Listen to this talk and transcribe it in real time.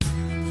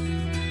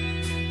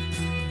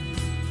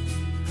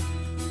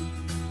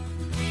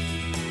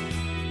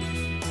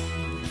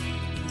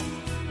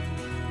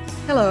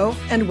Hello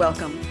and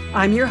welcome.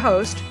 I'm your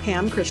host,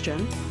 Pam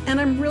Christian, and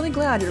I'm really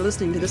glad you're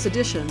listening to this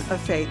edition of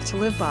Faith to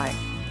Live By.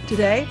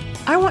 Today,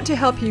 I want to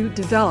help you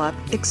develop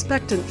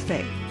expectant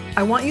faith.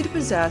 I want you to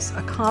possess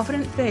a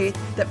confident faith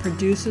that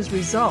produces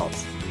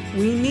results.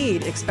 We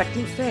need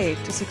expectant faith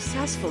to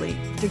successfully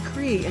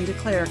decree and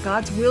declare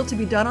God's will to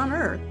be done on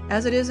earth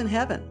as it is in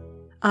heaven.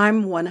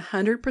 I'm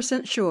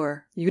 100%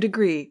 sure you'd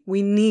agree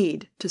we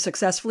need to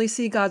successfully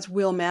see God's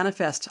will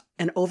manifest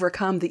and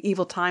overcome the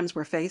evil times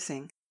we're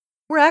facing.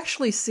 We're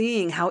actually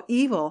seeing how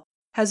evil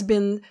has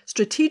been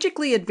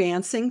strategically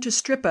advancing to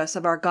strip us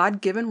of our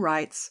God-given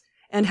rights,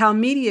 and how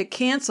media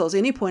cancels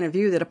any point of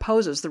view that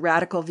opposes the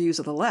radical views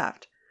of the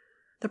left.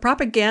 The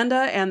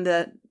propaganda and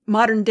the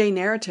modern-day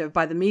narrative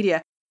by the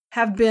media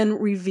have been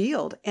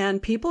revealed,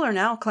 and people are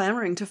now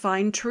clamoring to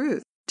find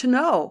truth, to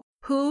know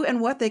who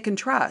and what they can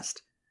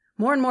trust.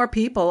 More and more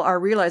people are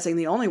realizing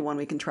the only one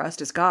we can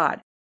trust is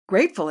God.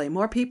 Gratefully,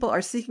 more people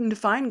are seeking to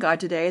find God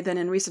today than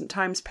in recent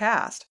times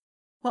past.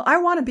 Well,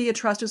 I want to be a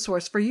trusted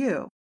source for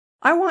you.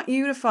 I want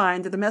you to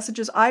find that the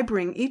messages I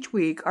bring each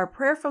week are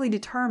prayerfully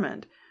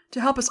determined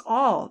to help us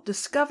all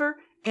discover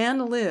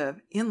and live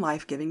in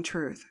life-giving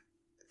truth.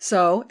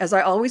 So, as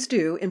I always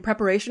do, in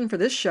preparation for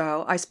this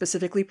show, I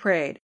specifically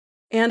prayed.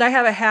 And I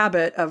have a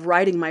habit of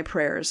writing my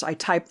prayers. I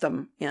type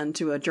them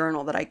into a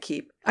journal that I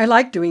keep. I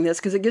like doing this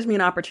because it gives me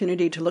an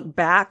opportunity to look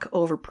back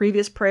over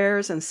previous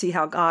prayers and see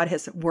how God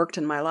has worked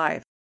in my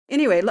life.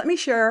 Anyway, let me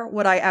share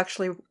what I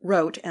actually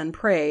wrote and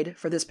prayed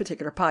for this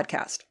particular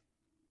podcast.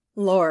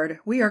 Lord,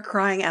 we are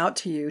crying out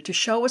to you to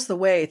show us the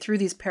way through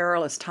these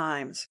perilous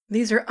times.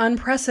 These are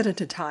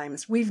unprecedented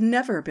times. We've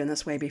never been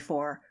this way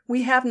before.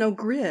 We have no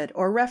grid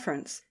or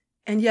reference.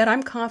 And yet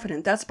I'm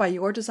confident that's by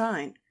your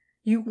design.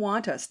 You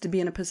want us to be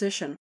in a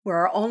position where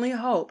our only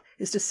hope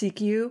is to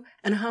seek you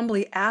and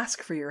humbly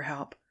ask for your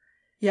help.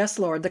 Yes,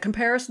 Lord, the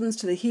comparisons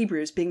to the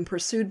Hebrews being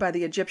pursued by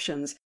the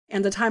Egyptians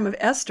and the time of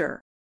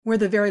Esther, where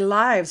the very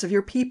lives of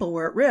your people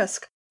were at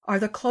risk, are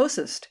the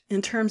closest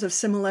in terms of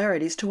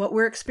similarities to what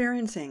we're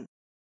experiencing.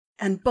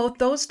 And both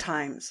those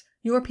times,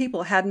 your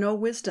people had no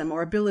wisdom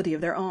or ability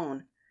of their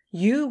own.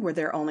 You were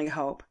their only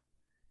hope.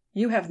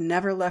 You have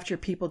never left your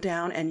people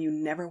down, and you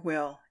never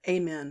will.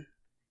 Amen.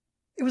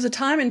 It was a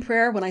time in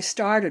prayer when I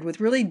started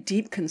with really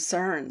deep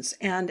concerns,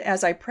 and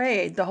as I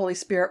prayed, the Holy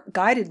Spirit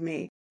guided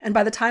me, and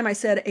by the time I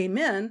said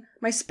amen,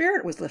 my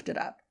spirit was lifted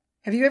up.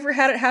 Have you ever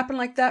had it happen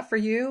like that for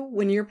you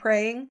when you're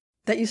praying?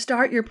 That you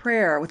start your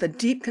prayer with a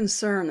deep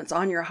concern that's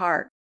on your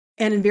heart,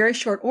 and in very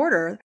short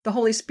order, the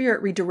Holy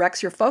Spirit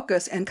redirects your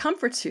focus and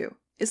comforts you.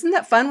 Isn't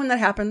that fun when that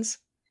happens?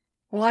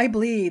 Well, I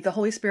believe the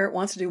Holy Spirit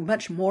wants to do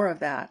much more of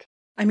that.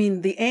 I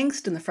mean, the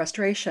angst and the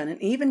frustration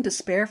and even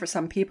despair for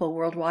some people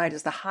worldwide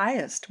is the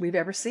highest we've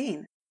ever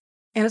seen.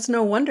 And it's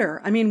no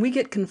wonder. I mean, we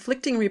get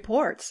conflicting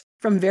reports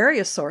from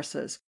various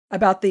sources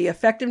about the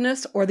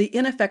effectiveness or the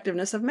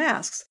ineffectiveness of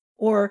masks,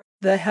 or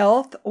the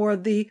health or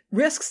the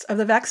risks of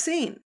the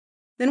vaccine.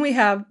 Then we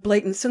have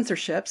blatant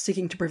censorship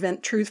seeking to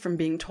prevent truth from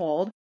being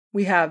told.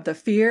 We have the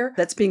fear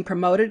that's being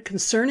promoted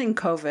concerning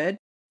COVID.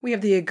 We have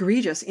the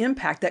egregious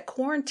impact that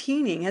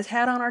quarantining has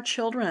had on our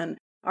children,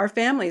 our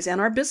families, and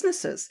our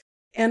businesses.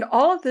 And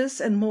all of this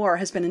and more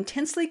has been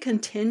intensely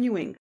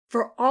continuing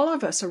for all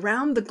of us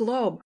around the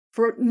globe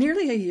for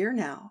nearly a year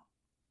now.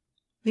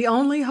 The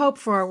only hope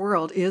for our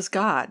world is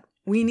God.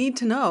 We need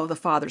to know the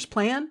Father's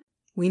plan.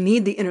 We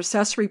need the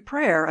intercessory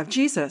prayer of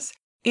Jesus.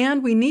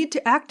 And we need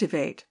to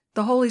activate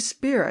the Holy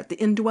Spirit, the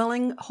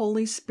indwelling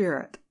Holy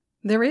Spirit.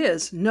 There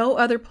is no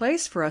other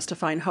place for us to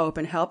find hope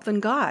and help than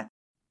God.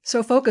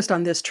 So focused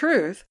on this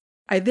truth,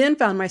 I then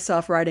found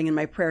myself writing in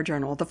my prayer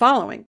journal the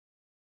following.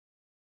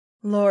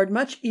 Lord,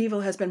 much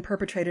evil has been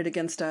perpetrated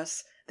against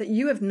us that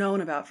you have known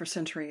about for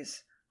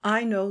centuries.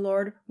 I know,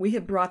 Lord, we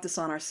have brought this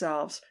on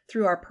ourselves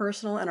through our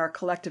personal and our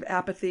collective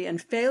apathy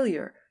and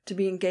failure to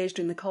be engaged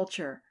in the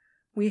culture.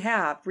 We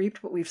have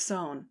reaped what we've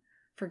sown.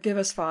 Forgive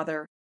us,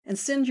 Father, and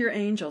send your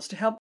angels to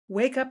help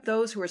wake up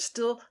those who are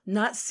still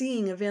not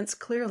seeing events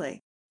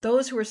clearly,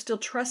 those who are still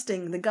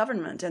trusting the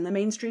government and the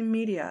mainstream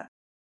media.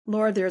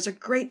 Lord, there is a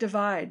great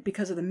divide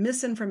because of the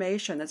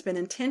misinformation that's been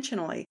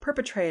intentionally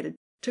perpetrated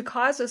to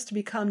cause us to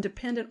become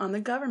dependent on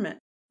the government,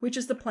 which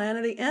is the plan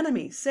of the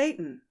enemy,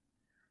 Satan.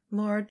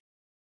 Lord,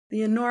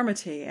 the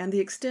enormity and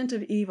the extent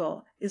of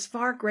evil is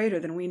far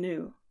greater than we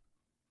knew.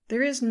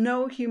 There is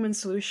no human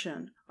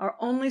solution. Our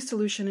only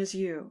solution is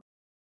you.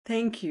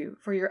 Thank you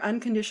for your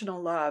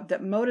unconditional love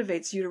that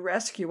motivates you to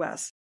rescue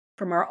us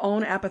from our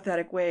own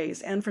apathetic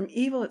ways and from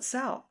evil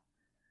itself.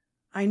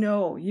 I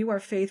know you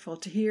are faithful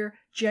to hear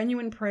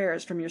genuine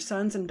prayers from your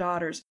sons and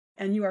daughters,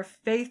 and you are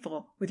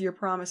faithful with your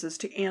promises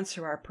to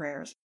answer our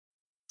prayers.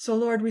 So,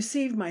 Lord,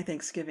 receive my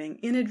thanksgiving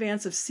in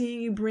advance of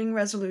seeing you bring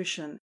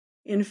resolution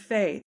in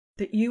faith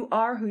that you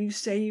are who you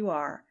say you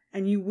are,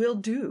 and you will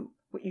do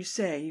what you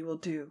say you will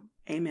do.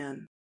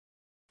 Amen.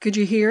 Could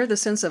you hear the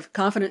sense of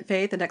confident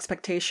faith and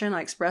expectation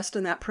I expressed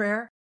in that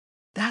prayer?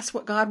 That's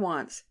what God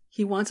wants.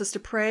 He wants us to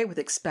pray with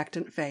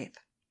expectant faith.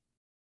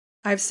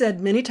 I've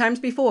said many times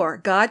before,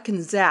 God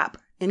can zap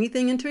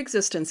anything into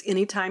existence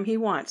anytime he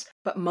wants,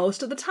 but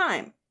most of the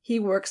time, he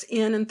works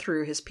in and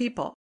through his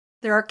people.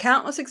 There are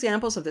countless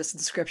examples of this in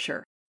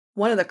Scripture.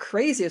 One of the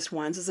craziest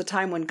ones is the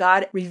time when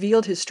God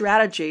revealed his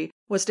strategy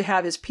was to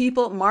have his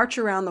people march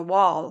around the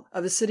wall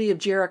of the city of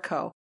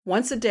Jericho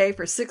once a day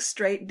for 6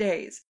 straight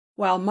days.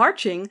 While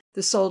marching,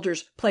 the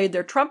soldiers played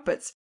their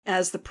trumpets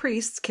as the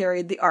priests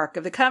carried the Ark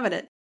of the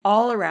Covenant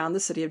all around the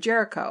city of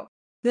Jericho.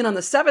 Then on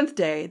the 7th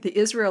day, the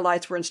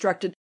Israelites were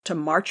instructed to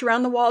march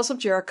around the walls of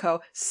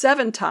Jericho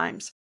 7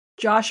 times.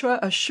 Joshua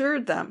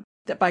assured them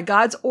that by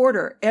God's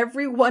order,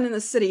 everyone in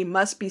the city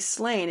must be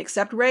slain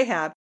except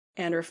Rahab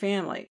and her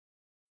family.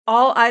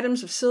 All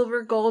items of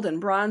silver, gold,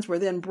 and bronze were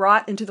then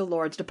brought into the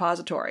Lord's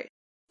depository.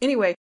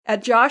 Anyway,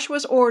 at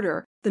Joshua's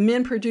order, the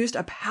men produced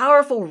a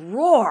powerful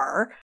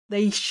roar.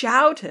 They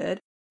shouted,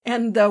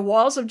 and the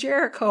walls of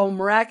Jericho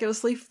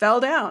miraculously fell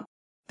down.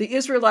 The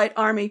Israelite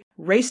army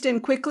raced in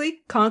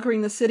quickly,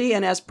 conquering the city,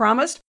 and as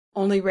promised,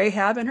 only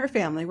Rahab and her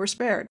family were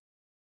spared.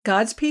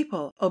 God's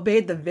people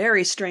obeyed the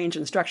very strange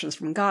instructions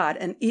from God,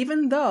 and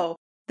even though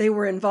they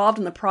were involved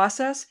in the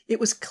process, it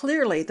was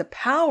clearly the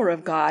power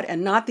of God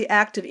and not the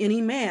act of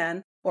any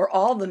man or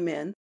all the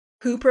men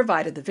who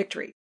provided the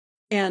victory.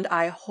 And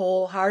I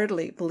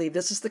wholeheartedly believe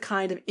this is the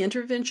kind of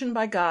intervention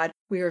by God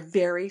we are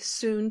very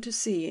soon to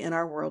see in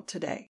our world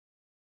today.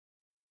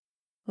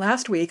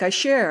 Last week I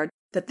shared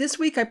that this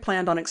week I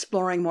planned on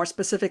exploring more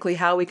specifically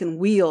how we can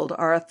wield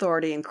our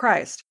authority in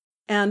Christ.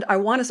 And I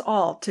want us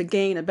all to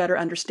gain a better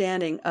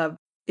understanding of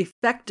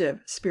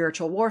effective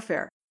spiritual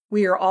warfare.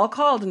 We are all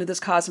called into this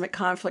cosmic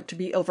conflict to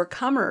be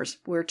overcomers.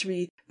 We're to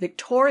be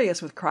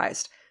victorious with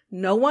Christ.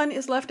 No one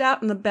is left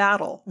out in the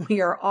battle.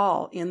 We are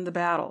all in the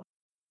battle.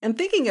 And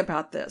thinking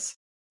about this,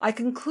 I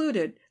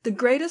concluded the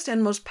greatest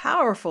and most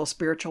powerful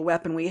spiritual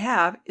weapon we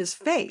have is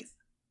faith.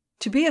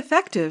 To be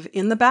effective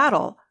in the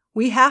battle,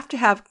 we have to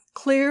have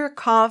clear,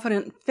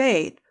 confident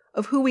faith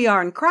of who we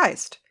are in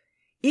Christ.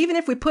 Even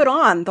if we put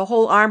on the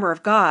whole armor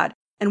of God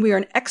and we are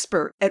an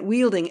expert at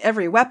wielding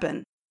every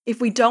weapon, if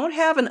we don't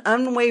have an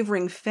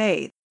unwavering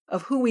faith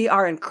of who we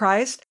are in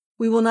Christ,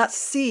 we will not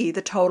see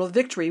the total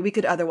victory we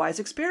could otherwise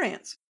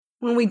experience.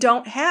 When we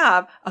don't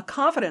have a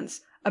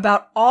confidence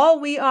about all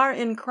we are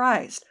in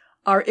Christ,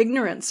 our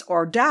ignorance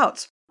or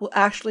doubts will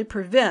actually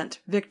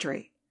prevent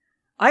victory.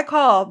 I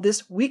call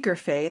this weaker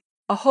faith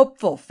a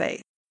hopeful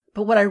faith,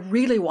 but what I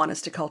really want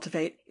us to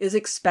cultivate is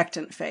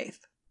expectant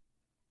faith.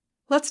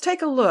 Let's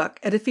take a look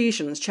at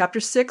Ephesians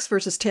chapter 6,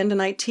 verses 10 to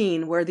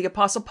 19, where the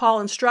Apostle Paul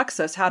instructs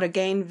us how to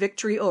gain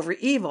victory over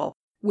evil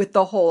with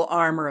the whole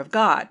armor of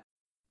God.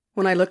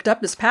 When I looked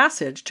up this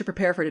passage to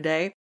prepare for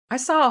today, I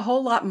saw a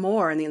whole lot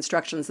more in the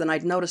instructions than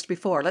I'd noticed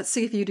before. Let's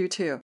see if you do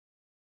too.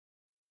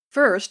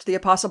 First, the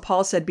Apostle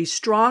Paul said, "Be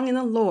strong in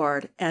the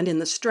Lord and in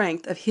the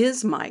strength of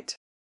his might."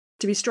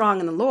 To be strong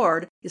in the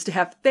Lord is to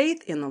have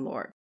faith in the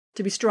Lord.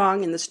 To be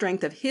strong in the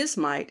strength of his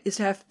might is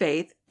to have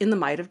faith in the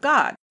might of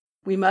God.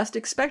 We must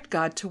expect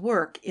God to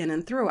work in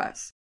and through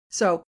us.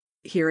 So,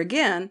 here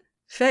again,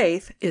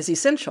 faith is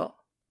essential.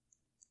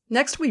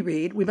 Next we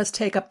read, we must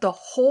take up the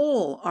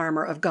whole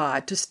armor of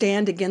God to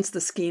stand against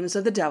the schemes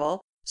of the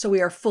devil, so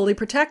we are fully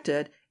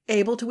protected,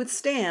 able to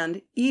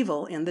withstand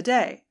evil in the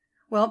day.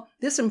 Well,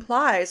 this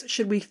implies,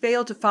 should we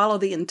fail to follow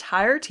the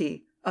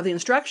entirety of the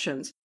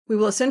instructions, we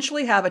will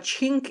essentially have a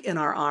chink in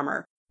our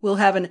armor. We'll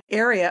have an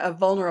area of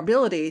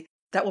vulnerability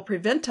that will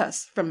prevent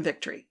us from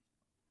victory.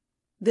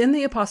 Then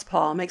the Apostle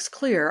Paul makes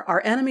clear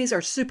our enemies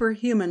are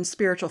superhuman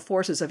spiritual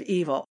forces of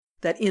evil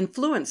that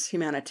influence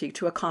humanity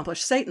to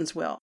accomplish Satan's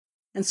will.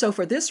 And so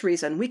for this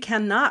reason, we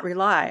cannot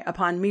rely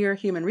upon mere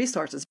human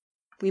resources.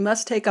 We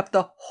must take up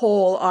the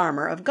whole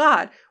armor of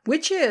God,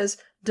 which is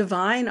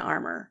divine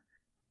armor.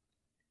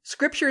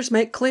 Scriptures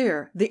make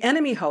clear the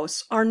enemy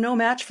hosts are no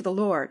match for the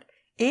Lord.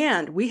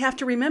 And we have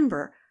to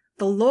remember,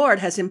 the Lord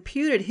has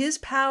imputed his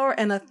power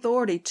and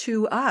authority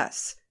to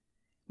us.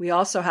 We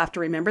also have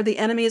to remember the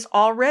enemy is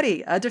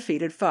already a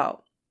defeated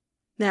foe.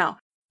 Now,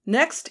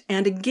 next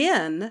and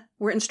again,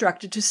 we're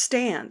instructed to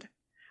stand.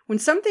 When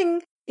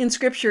something in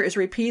Scripture is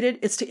repeated,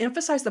 it's to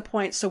emphasize the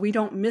point so we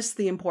don't miss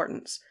the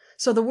importance.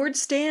 So the word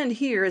stand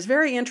here is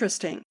very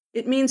interesting.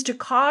 It means to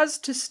cause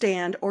to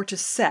stand or to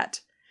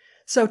set.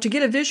 So to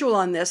get a visual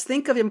on this,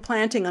 think of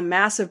implanting a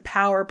massive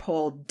power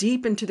pole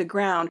deep into the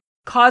ground,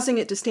 causing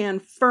it to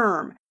stand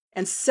firm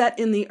and set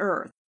in the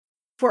earth.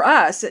 For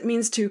us, it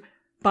means to,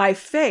 by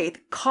faith,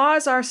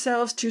 cause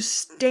ourselves to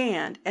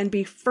stand and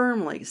be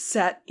firmly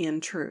set in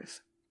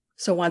truth.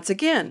 So once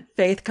again,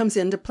 faith comes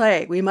into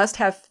play. We must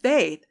have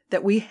faith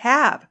that we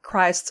have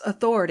Christ's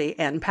authority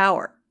and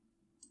power.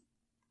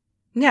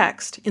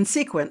 Next, in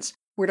sequence,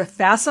 we're to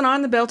fasten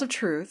on the belt of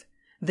truth,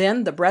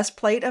 then the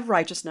breastplate of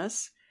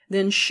righteousness,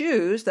 then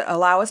shoes that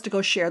allow us to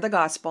go share the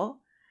gospel.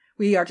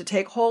 We are to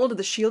take hold of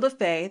the shield of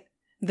faith,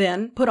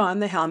 then put on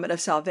the helmet of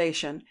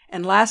salvation,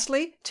 and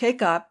lastly,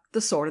 take up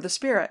the sword of the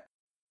Spirit.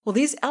 Well,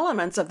 these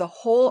elements of the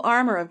whole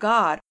armor of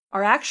God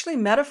are actually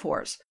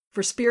metaphors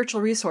for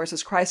spiritual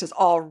resources Christ has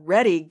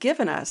already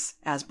given us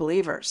as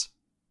believers.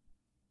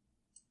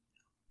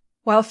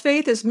 While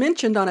faith is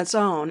mentioned on its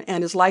own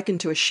and is likened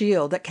to a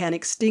shield that can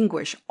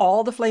extinguish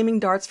all the flaming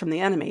darts from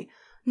the enemy,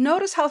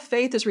 notice how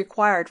faith is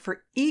required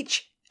for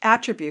each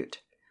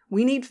attribute.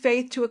 We need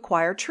faith to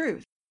acquire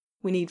truth.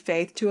 We need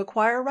faith to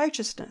acquire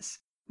righteousness.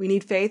 We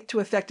need faith to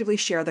effectively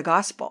share the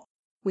gospel.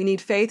 We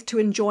need faith to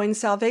enjoin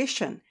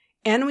salvation.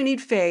 And we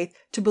need faith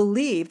to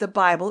believe the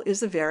Bible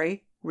is the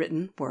very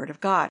written Word of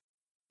God.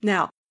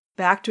 Now,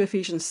 back to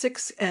Ephesians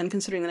 6 and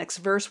considering the next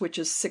verse, which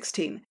is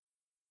 16.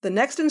 The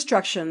next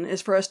instruction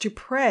is for us to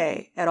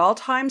pray at all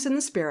times in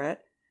the Spirit,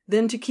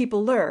 then to keep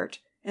alert,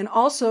 and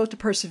also to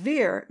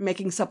persevere,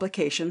 making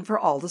supplication for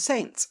all the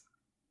saints.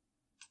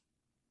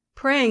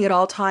 Praying at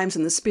all times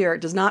in the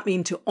Spirit does not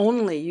mean to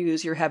only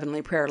use your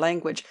heavenly prayer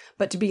language,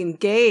 but to be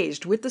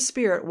engaged with the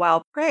Spirit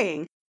while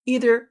praying,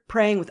 either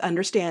praying with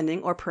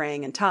understanding or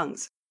praying in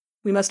tongues.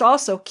 We must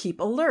also keep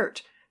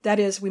alert. That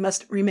is, we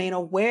must remain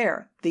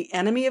aware the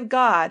enemy of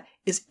God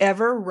is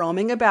ever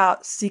roaming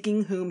about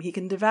seeking whom he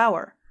can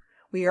devour.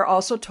 We are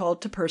also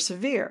told to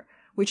persevere,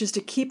 which is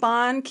to keep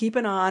on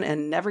keeping on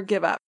and never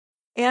give up.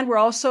 And we're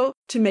also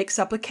to make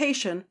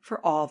supplication for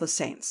all the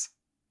saints.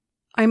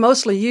 I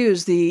mostly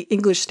use the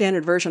English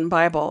Standard Version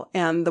Bible,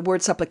 and the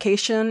word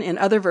supplication in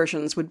other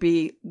versions would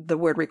be the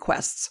word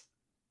requests.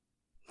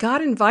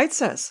 God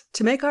invites us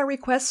to make our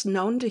requests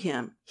known to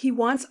Him. He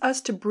wants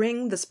us to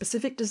bring the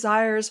specific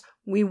desires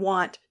we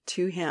want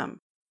to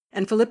Him.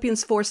 And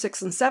Philippians 4,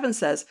 6, and 7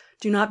 says,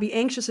 "Do not be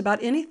anxious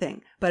about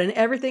anything, but in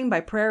everything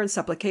by prayer and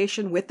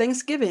supplication with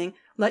thanksgiving,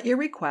 let your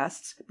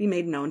requests be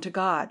made known to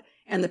God.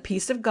 And the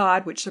peace of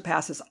God, which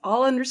surpasses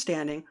all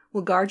understanding,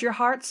 will guard your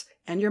hearts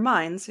and your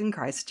minds in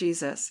Christ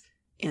Jesus."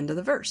 End of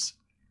the verse.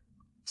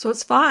 So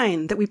it's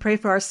fine that we pray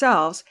for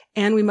ourselves,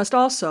 and we must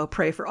also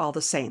pray for all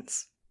the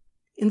saints.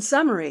 In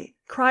summary,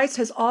 Christ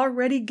has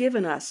already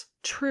given us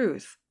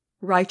truth,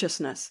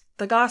 righteousness,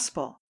 the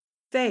gospel,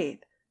 faith,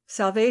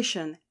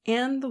 salvation,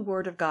 and the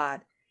Word of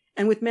God.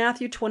 And with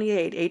Matthew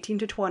 28,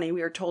 18-20,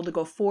 we are told to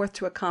go forth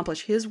to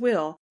accomplish His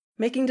will,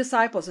 making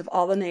disciples of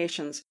all the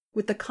nations,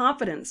 with the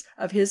confidence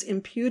of His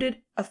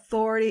imputed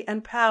authority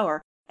and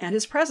power and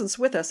His presence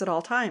with us at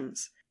all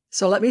times.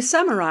 So let me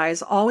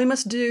summarize all we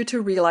must do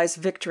to realize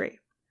victory.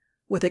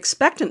 With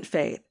expectant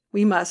faith,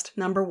 we must,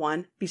 number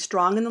 1, be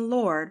strong in the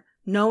Lord,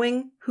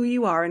 knowing who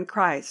you are in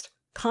Christ,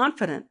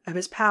 confident of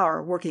His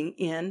power working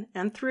in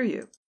and through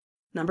you.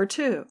 Number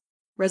 2,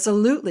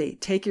 resolutely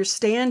take your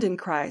stand in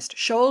Christ,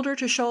 shoulder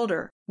to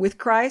shoulder with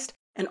Christ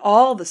and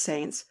all the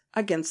saints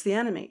against the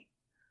enemy.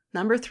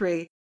 Number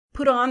 3,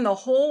 put on the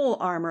whole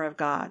armor of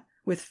God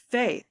with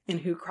faith in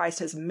who Christ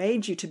has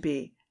made you to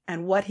be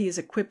and what He has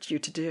equipped you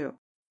to do.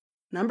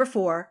 Number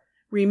 4,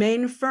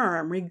 remain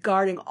firm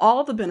regarding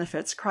all the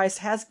benefits Christ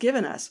has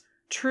given us: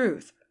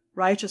 truth,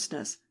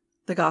 righteousness,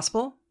 the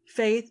gospel,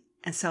 faith,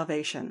 and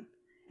salvation.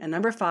 And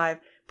number 5,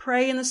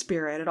 pray in the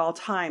Spirit at all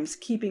times,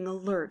 keeping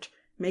alert,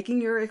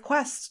 making your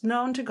requests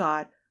known to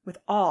God with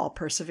all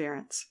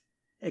perseverance.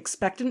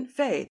 Expectant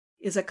faith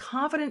is a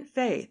confident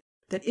faith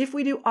that if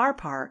we do our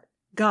part,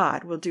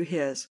 God will do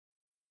His.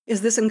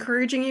 Is this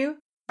encouraging you?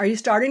 Are you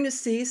starting to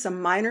see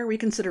some minor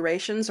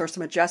reconsiderations or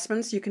some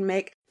adjustments you can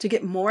make to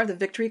get more of the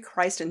victory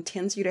Christ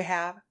intends you to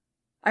have?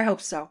 I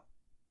hope so.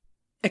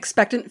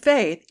 Expectant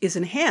faith is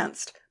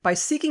enhanced by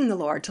seeking the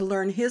Lord to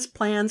learn His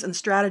plans and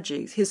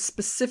strategies, His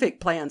specific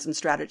plans and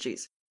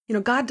strategies.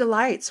 God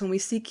delights when we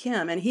seek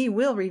Him, and He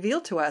will reveal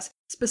to us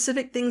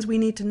specific things we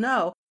need to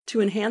know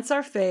to enhance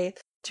our faith,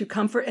 to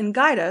comfort and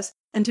guide us,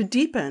 and to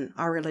deepen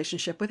our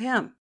relationship with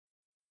Him.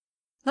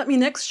 Let me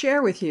next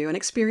share with you an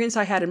experience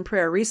I had in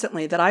prayer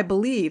recently that I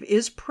believe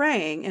is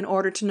praying in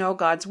order to know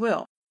God's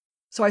will.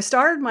 So I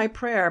started my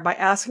prayer by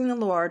asking the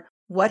Lord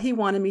what He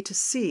wanted me to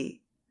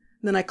see.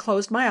 Then I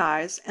closed my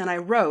eyes and I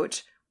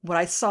wrote what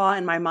I saw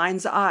in my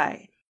mind's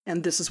eye,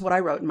 and this is what I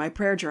wrote in my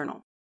prayer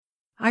journal.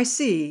 I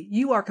see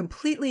you are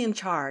completely in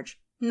charge.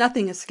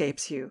 Nothing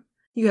escapes you.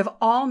 You have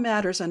all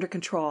matters under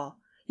control.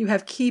 You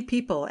have key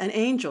people and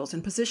angels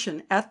in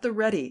position at the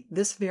ready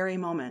this very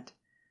moment.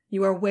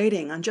 You are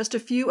waiting on just a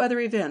few other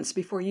events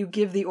before you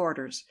give the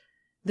orders.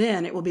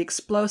 Then it will be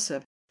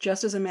explosive,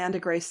 just as Amanda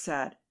Grace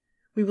said.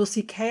 We will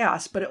see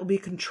chaos, but it will be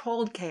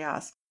controlled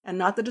chaos, and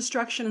not the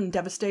destruction and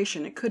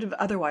devastation it could have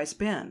otherwise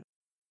been.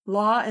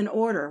 Law and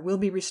order will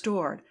be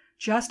restored,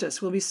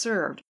 justice will be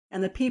served,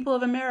 and the people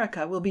of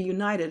America will be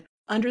united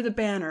under the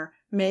banner,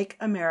 "Make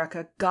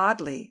America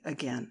Godly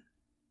Again."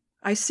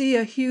 I see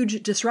a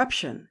huge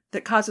disruption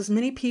that causes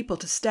many people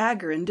to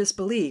stagger in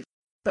disbelief,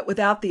 but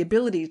without the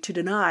ability to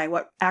deny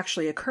what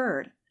actually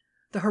occurred.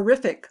 The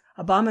horrific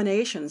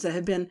abominations that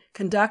have been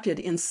conducted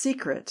in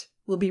secret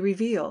will be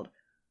revealed.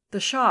 The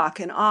shock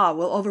and awe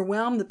will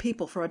overwhelm the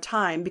people for a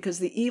time because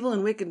the evil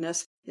and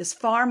wickedness is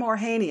far more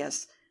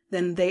heinous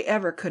than they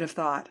ever could have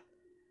thought.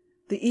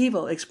 The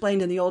evil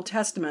explained in the Old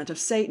Testament of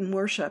Satan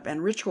worship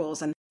and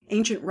rituals and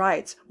ancient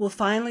rites will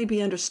finally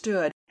be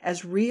understood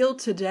as real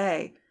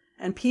today,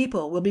 and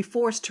people will be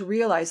forced to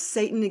realize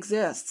Satan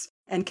exists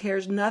and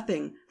cares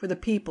nothing for the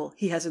people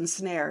he has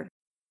ensnared.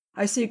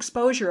 I see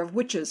exposure of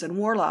witches and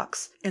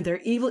warlocks and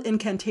their evil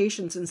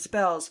incantations and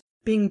spells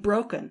being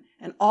broken,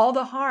 and all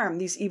the harm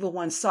these evil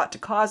ones sought to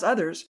cause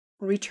others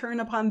will return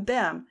upon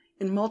them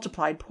in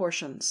multiplied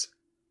portions.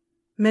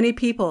 Many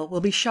people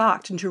will be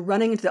shocked into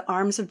running into the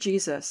arms of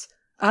Jesus.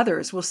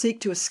 Others will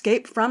seek to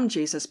escape from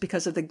Jesus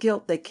because of the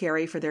guilt they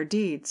carry for their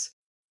deeds.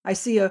 I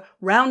see a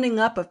rounding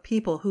up of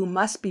people who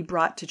must be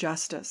brought to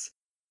justice.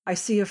 I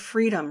see a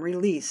freedom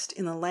released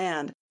in the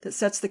land that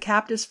sets the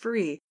captives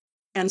free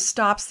and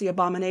stops the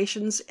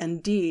abominations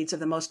and deeds of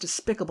the most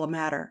despicable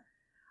matter.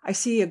 I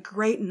see a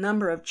great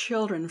number of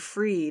children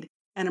freed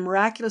and a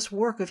miraculous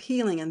work of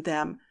healing in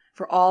them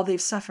for all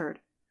they've suffered.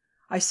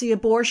 I see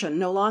abortion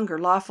no longer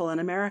lawful in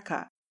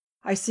America.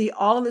 I see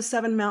all of the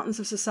 7 mountains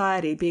of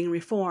society being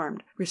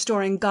reformed,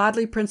 restoring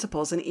godly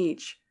principles in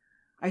each.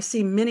 I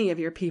see many of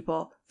your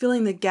people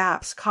filling the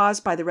gaps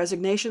caused by the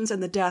resignations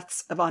and the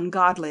deaths of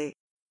ungodly.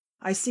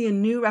 I see a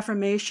new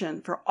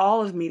reformation for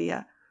all of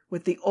media,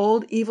 with the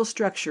old evil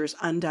structures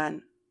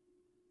undone.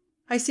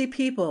 I see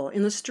people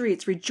in the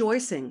streets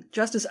rejoicing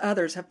just as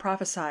others have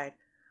prophesied.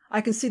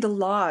 I can see the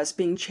laws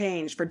being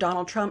changed for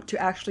Donald Trump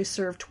to actually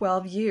serve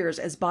 12 years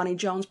as Bonnie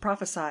Jones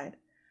prophesied.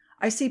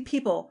 I see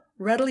people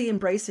readily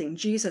embracing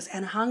Jesus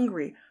and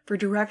hungry for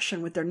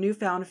direction with their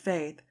newfound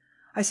faith.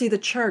 I see the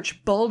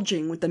church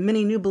bulging with the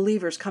many new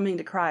believers coming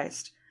to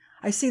Christ.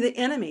 I see the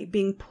enemy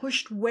being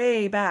pushed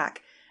way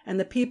back and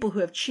the people who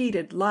have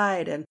cheated,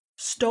 lied, and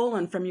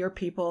stolen from your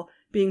people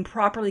being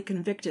properly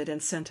convicted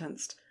and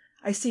sentenced.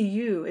 I see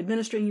you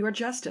administering your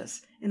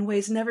justice in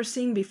ways never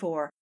seen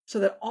before, so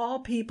that all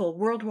people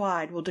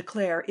worldwide will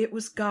declare it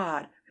was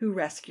God who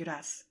rescued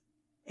us.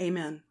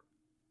 Amen.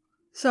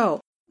 So,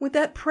 with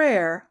that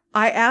prayer,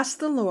 I asked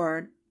the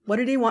Lord, what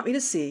did He want me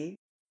to see?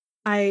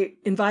 I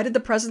invited the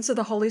presence of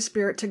the Holy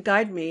Spirit to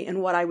guide me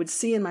in what I would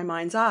see in my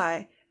mind's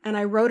eye, and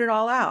I wrote it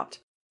all out.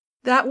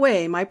 That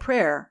way, my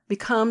prayer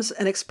becomes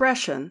an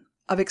expression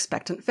of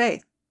expectant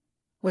faith.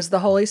 Was the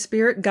Holy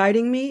Spirit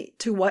guiding me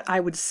to what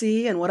I would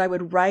see and what I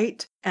would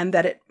write, and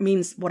that it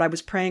means what I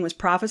was praying was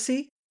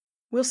prophecy?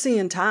 We'll see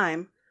in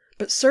time.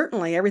 But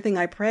certainly everything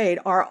I prayed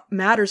are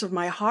matters of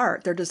my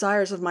heart. They're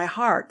desires of my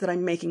heart that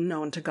I'm making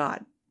known to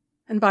God.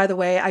 And by the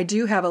way, I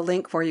do have a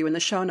link for you in the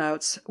show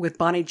notes with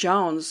Bonnie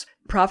Jones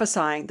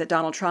prophesying that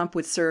Donald Trump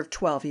would serve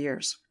 12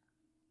 years.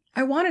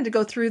 I wanted to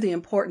go through the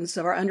importance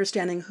of our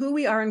understanding who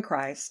we are in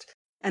Christ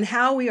and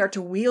how we are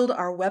to wield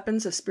our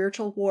weapons of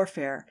spiritual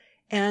warfare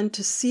and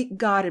to seek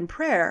God in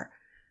prayer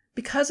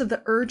because of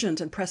the urgent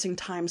and pressing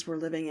times we're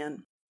living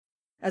in.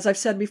 As I've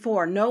said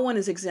before, no one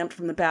is exempt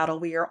from the battle.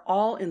 We are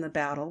all in the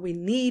battle. We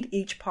need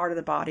each part of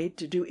the body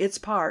to do its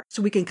part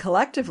so we can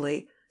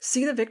collectively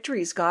see the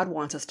victories God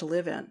wants us to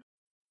live in.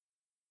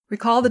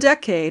 Recall the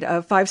decade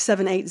of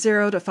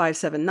 5780 to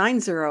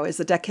 5790 is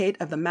the decade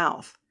of the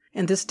mouth,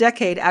 and this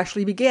decade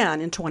actually began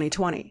in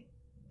 2020.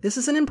 This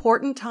is an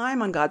important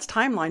time on God's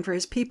timeline for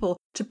His people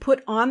to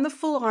put on the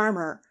full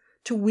armor,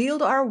 to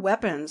wield our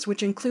weapons,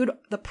 which include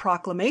the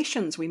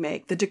proclamations we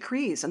make, the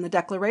decrees and the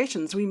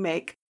declarations we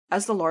make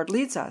as the Lord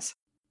leads us.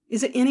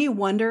 Is it any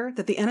wonder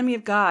that the enemy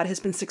of God has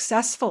been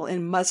successful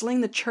in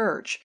muzzling the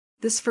church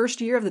this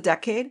first year of the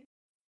decade?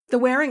 The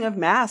wearing of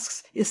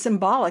masks is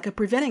symbolic of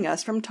preventing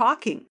us from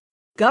talking.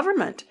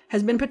 Government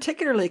has been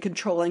particularly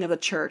controlling of the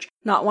church,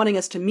 not wanting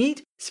us to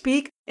meet,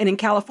 speak, and in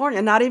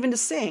California, not even to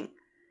sing.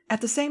 At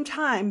the same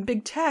time,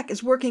 big tech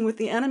is working with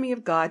the enemy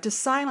of God to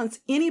silence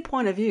any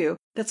point of view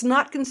that's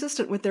not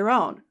consistent with their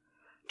own.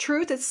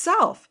 Truth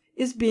itself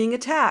is being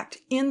attacked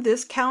in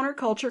this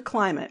counterculture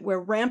climate where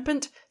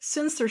rampant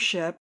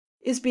censorship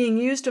is being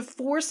used to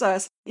force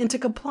us into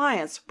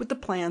compliance with the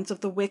plans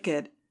of the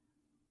wicked.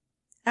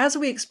 As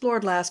we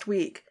explored last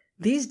week,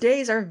 these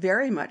days are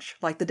very much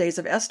like the days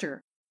of Esther,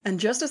 and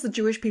just as the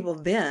Jewish people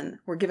then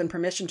were given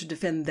permission to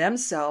defend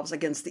themselves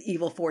against the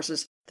evil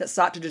forces that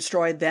sought to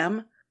destroy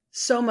them,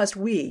 so must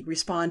we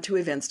respond to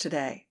events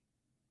today.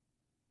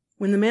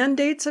 When the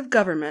mandates of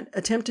government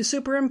attempt to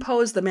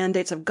superimpose the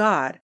mandates of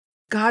God,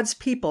 God's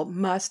people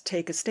must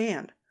take a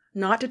stand.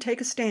 Not to take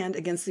a stand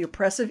against the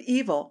oppressive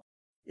evil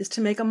is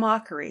to make a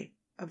mockery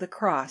of the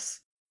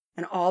cross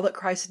and all that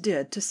Christ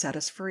did to set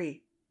us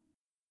free.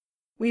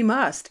 We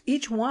must,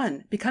 each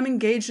one, become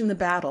engaged in the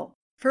battle,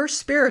 first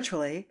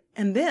spiritually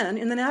and then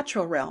in the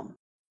natural realm.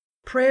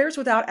 Prayers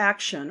without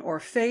action or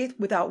faith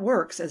without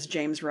works, as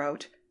James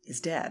wrote,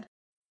 is dead.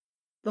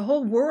 The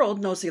whole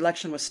world knows the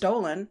election was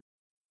stolen.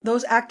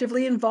 Those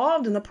actively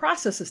involved in the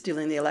process of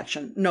stealing the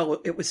election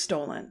know it was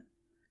stolen.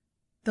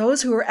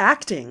 Those who are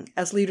acting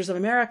as leaders of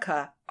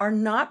America are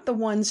not the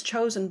ones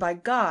chosen by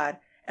God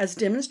as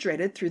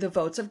demonstrated through the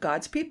votes of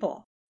God's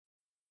people.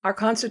 Our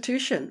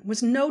Constitution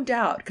was no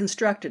doubt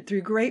constructed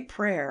through great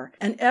prayer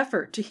and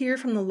effort to hear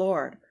from the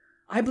Lord.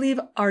 I believe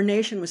our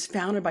nation was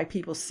founded by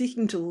people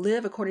seeking to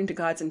live according to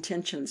God's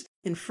intentions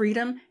in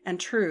freedom and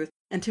truth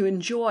and to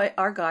enjoy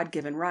our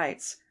God-given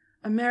rights.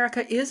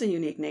 America is a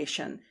unique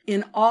nation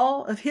in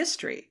all of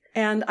history,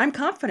 and I'm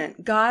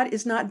confident God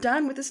is not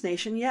done with this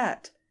nation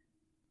yet.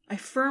 I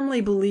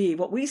firmly believe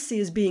what we see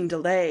as being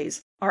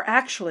delays are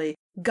actually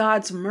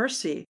God's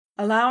mercy,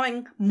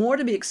 allowing more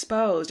to be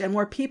exposed and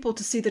more people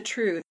to see the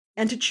truth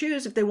and to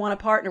choose if they want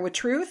to partner with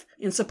truth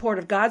in support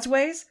of God's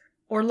ways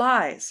or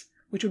lies,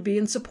 which would be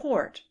in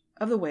support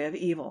of the way of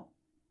evil.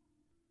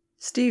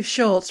 Steve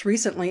Schultz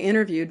recently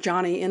interviewed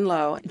Johnny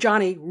Inlow.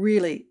 Johnny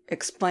really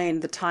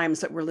explained the times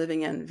that we're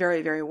living in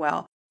very, very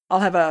well.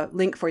 I'll have a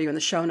link for you in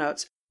the show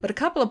notes. But a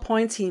couple of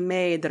points he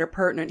made that are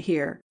pertinent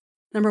here.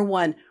 Number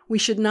one, we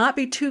should not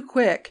be too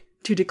quick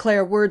to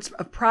declare words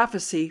of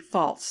prophecy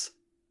false.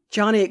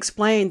 Johnny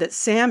explained that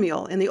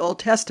Samuel in the Old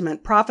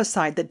Testament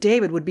prophesied that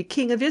David would be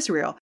king of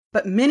Israel,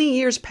 but many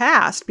years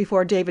passed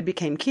before David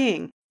became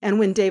king. And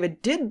when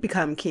David did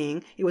become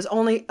king, it was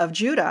only of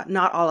Judah,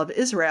 not all of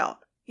Israel.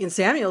 In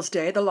Samuel's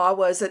day, the law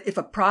was that if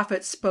a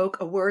prophet spoke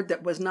a word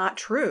that was not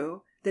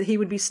true, that he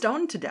would be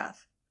stoned to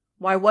death.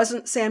 Why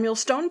wasn't Samuel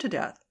stoned to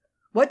death?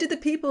 What did the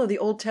people of the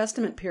Old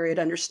Testament period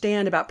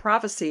understand about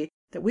prophecy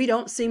that we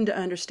don't seem to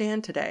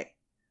understand today?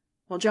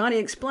 Well, Johnny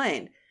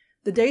explained,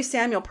 the day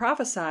Samuel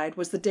prophesied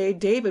was the day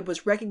David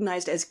was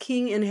recognized as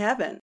king in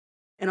heaven.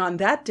 And on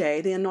that day,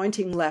 the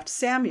anointing left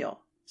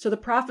Samuel. So the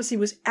prophecy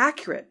was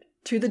accurate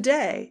to the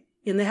day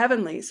in the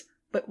heavenlies,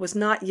 but was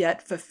not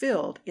yet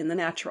fulfilled in the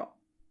natural.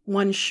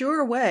 One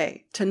sure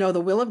way to know the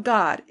will of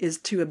God is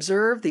to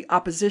observe the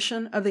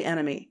opposition of the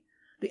enemy.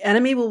 The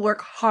enemy will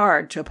work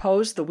hard to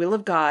oppose the will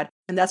of God,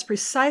 and that's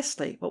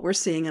precisely what we're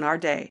seeing in our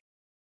day.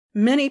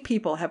 Many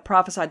people have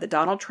prophesied that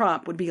Donald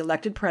Trump would be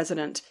elected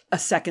president a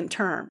second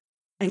term.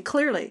 And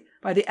clearly,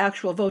 by the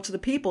actual votes of the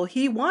people,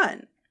 he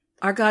won.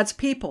 Are God's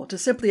people to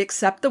simply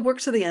accept the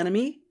works of the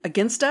enemy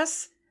against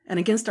us and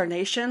against our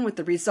nation with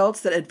the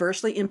results that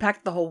adversely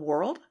impact the whole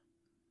world?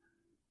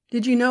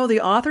 Did you know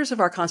the authors of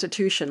our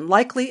Constitution,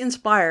 likely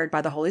inspired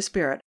by the Holy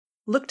Spirit,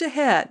 looked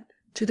ahead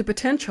to the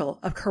potential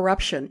of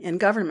corruption in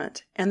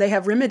government, and they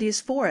have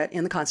remedies for it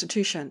in the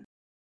Constitution.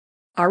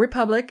 Our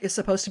republic is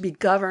supposed to be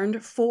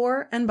governed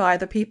for and by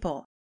the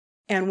people,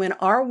 and when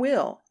our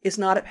will is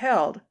not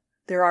upheld,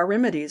 there are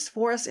remedies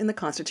for us in the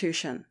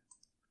Constitution.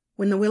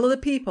 When the will of the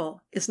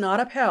people is not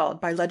upheld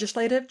by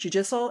legislative,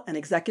 judicial, and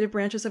executive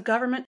branches of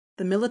government,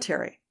 the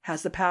military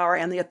has the power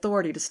and the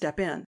authority to step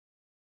in.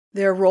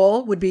 Their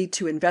role would be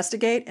to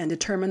investigate and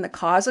determine the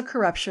cause of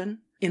corruption,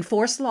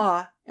 enforce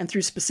law, and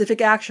through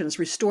specific actions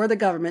restore the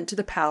government to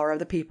the power of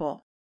the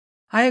people.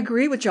 I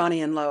agree with Johnny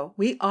Inlow.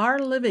 We are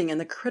living in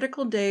the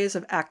critical days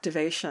of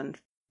activation.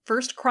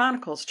 1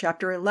 Chronicles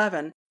chapter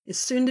 11 is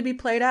soon to be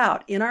played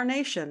out in our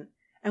nation,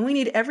 and we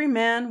need every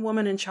man,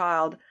 woman, and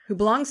child who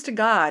belongs to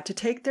God to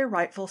take their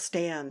rightful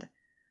stand.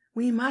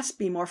 We must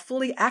be more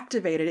fully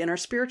activated in our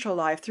spiritual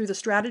life through the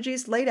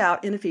strategies laid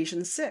out in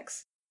Ephesians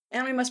 6,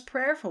 and we must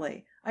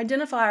prayerfully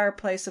identify our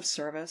place of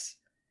service.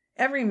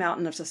 Every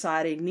mountain of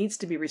society needs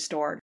to be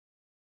restored.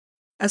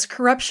 As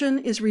corruption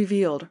is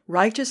revealed,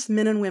 righteous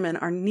men and women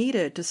are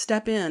needed to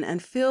step in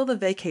and fill the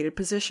vacated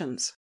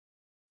positions.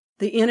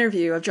 The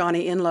interview of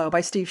Johnny Inlow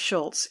by Steve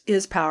Schultz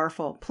is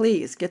powerful.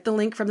 Please get the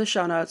link from the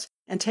show notes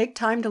and take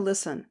time to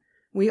listen.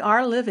 We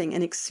are living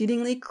in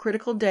exceedingly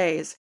critical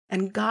days,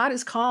 and God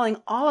is calling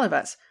all of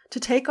us to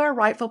take our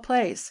rightful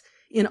place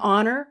in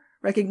honor,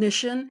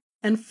 recognition,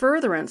 and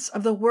furtherance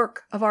of the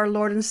work of our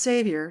Lord and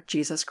Savior,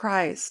 Jesus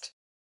Christ.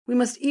 We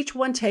must each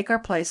one take our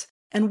place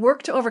and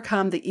work to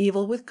overcome the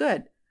evil with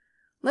good.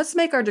 Let's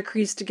make our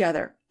decrees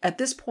together at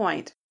this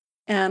point,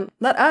 and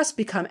let us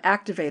become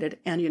activated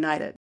and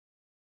united.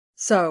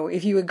 So,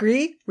 if you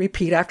agree,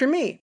 repeat after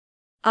me.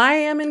 I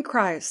am in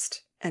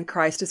Christ, and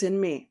Christ is in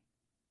me.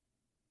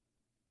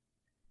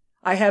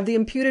 I have the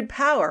imputed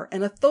power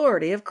and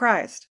authority of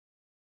Christ.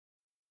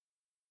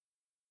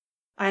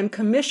 I am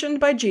commissioned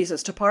by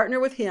Jesus to partner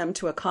with Him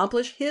to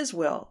accomplish His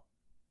will.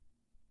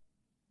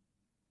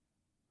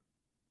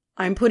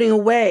 I'm putting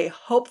away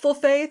hopeful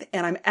faith,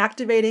 and I'm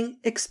activating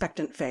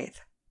expectant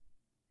faith.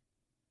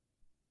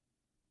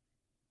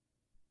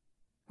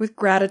 With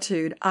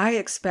gratitude, I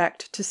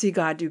expect to see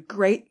God do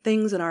great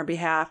things in our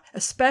behalf,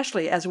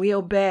 especially as we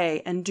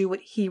obey and do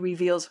what He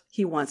reveals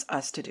He wants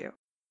us to do.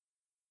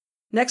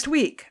 Next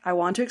week, I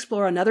want to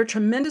explore another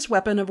tremendous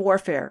weapon of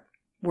warfare,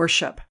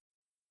 worship.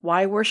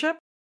 Why worship?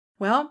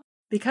 Well,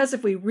 because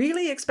if we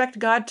really expect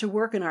God to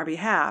work in our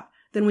behalf,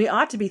 then we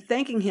ought to be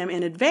thanking Him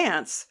in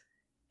advance,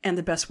 and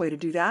the best way to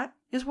do that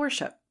is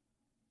worship.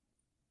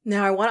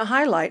 Now, I want to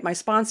highlight my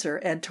sponsor,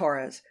 Ed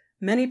Torres.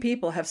 Many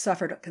people have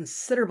suffered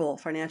considerable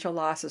financial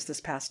losses this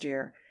past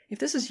year. If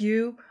this is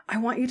you, I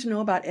want you to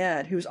know about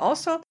Ed, who's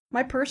also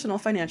my personal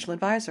financial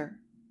advisor.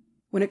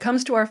 When it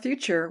comes to our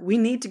future, we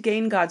need to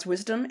gain God's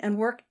wisdom and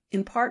work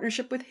in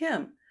partnership with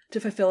Him to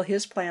fulfill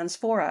His plans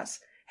for us.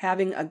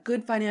 Having a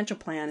good financial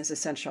plan is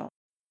essential.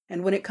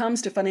 And when it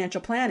comes to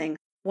financial planning,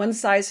 one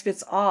size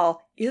fits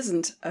all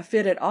isn't a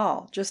fit at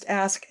all. Just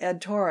ask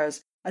Ed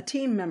Torres, a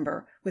team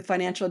member with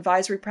financial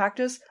advisory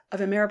practice of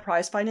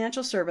Ameriprise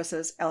Financial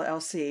Services,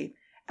 LLC.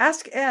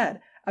 Ask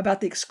Ed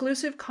about the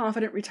exclusive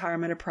Confident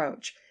Retirement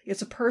Approach.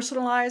 It's a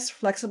personalized,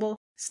 flexible,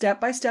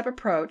 step-by-step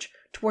approach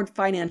toward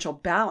financial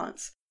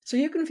balance, so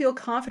you can feel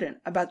confident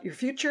about your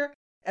future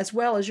as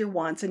well as your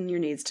wants and your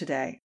needs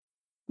today.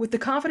 With the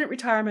Confident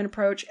Retirement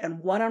Approach and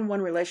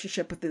one-on-one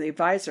relationship with the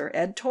advisor,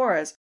 Ed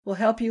Torres will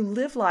help you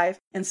live life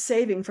and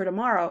saving for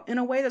tomorrow in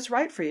a way that's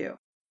right for you.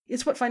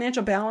 It's what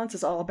financial balance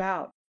is all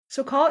about.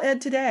 So call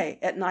Ed today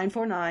at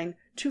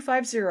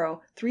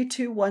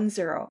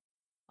 949-250-3210.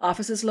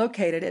 Office is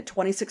located at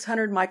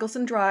 2600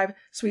 Michelson Drive,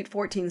 Suite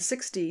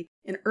 1460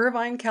 in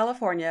Irvine,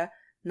 California,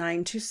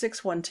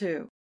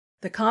 92612.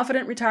 The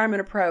Confident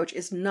Retirement Approach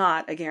is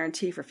not a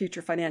guarantee for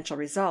future financial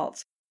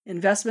results.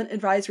 Investment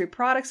advisory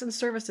products and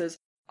services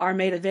are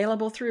made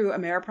available through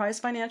Ameriprise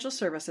Financial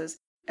Services,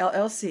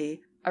 LLC,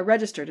 a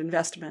registered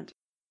investment.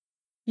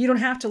 You don't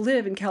have to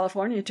live in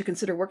California to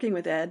consider working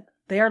with Ed.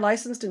 They are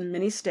licensed in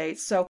many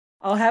states, so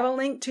I'll have a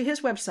link to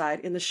his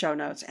website in the show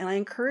notes, and I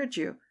encourage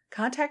you,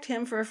 contact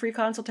him for a free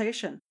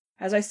consultation.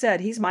 As I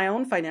said, he's my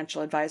own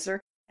financial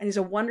advisor, and he's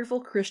a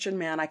wonderful Christian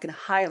man I can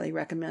highly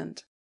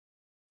recommend.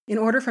 In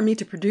order for me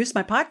to produce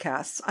my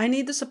podcasts, I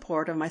need the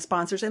support of my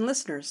sponsors and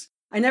listeners.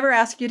 I never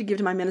ask you to give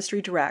to my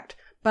ministry direct,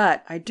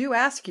 but I do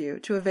ask you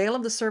to avail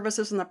of the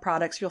services and the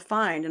products you'll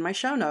find in my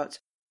show notes,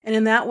 and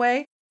in that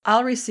way,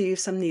 I'll receive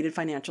some needed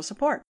financial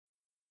support.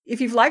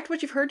 If you've liked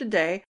what you've heard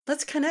today,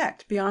 let's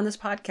connect beyond this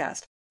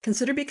podcast.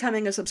 Consider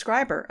becoming a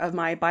subscriber of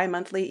my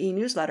bi-monthly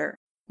e-newsletter,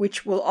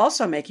 which will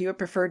also make you a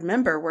preferred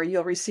member where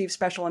you'll receive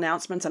special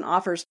announcements and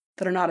offers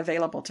that are not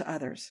available to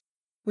others.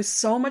 With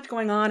so much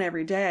going on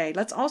every day,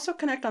 let's also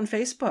connect on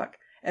Facebook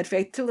at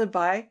Faith to Live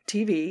By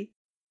TV,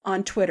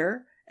 on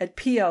Twitter at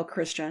PL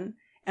Christian,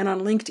 and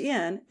on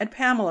LinkedIn at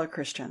Pamela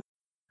Christian.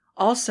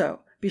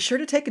 Also, be sure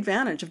to take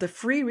advantage of the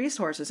free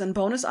resources and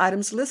bonus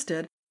items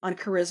listed on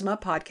Charisma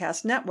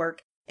Podcast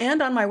Network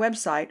and on my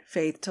website,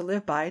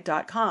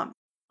 faithtoliveby.com.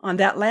 On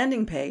that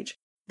landing page,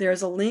 there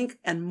is a link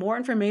and more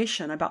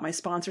information about my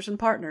sponsors and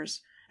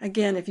partners.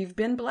 Again, if you've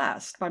been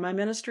blessed by my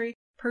ministry,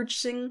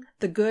 purchasing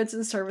the goods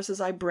and services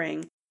I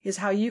bring is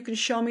how you can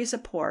show me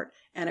support,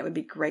 and it would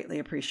be greatly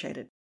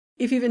appreciated.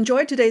 If you've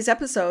enjoyed today's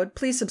episode,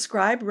 please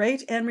subscribe,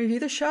 rate, and review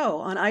the show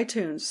on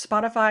iTunes,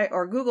 Spotify,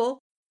 or Google,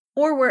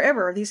 or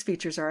wherever these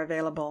features are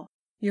available.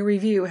 Your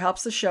review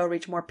helps the show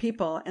reach more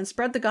people and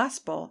spread the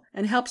gospel,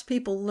 and helps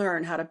people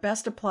learn how to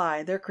best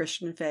apply their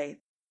Christian faith.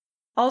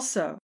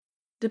 Also,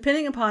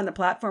 depending upon the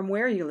platform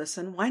where you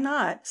listen, why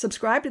not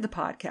subscribe to the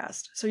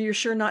podcast so you're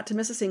sure not to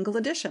miss a single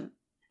edition?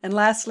 And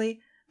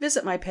lastly,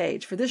 visit my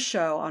page for this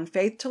show on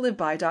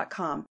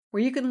faithtoliveby.com,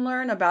 where you can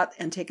learn about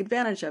and take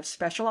advantage of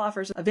special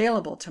offers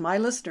available to my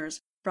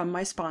listeners from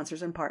my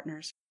sponsors and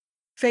partners.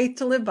 Faith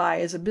to Live By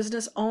is a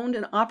business owned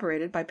and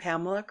operated by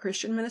Pamela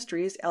Christian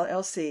Ministries,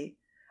 LLC.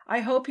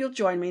 I hope you'll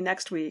join me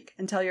next week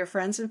and tell your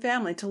friends and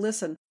family to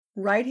listen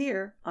right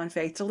here on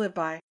Faith to Live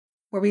By,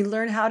 where we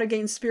learn how to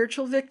gain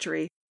spiritual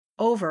victory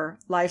over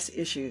life's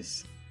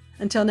issues.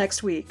 Until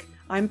next week,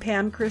 I'm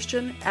Pam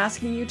Christian,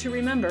 asking you to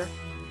remember,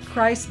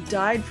 Christ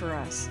died for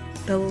us.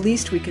 The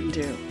least we can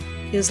do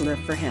is live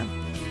for Him.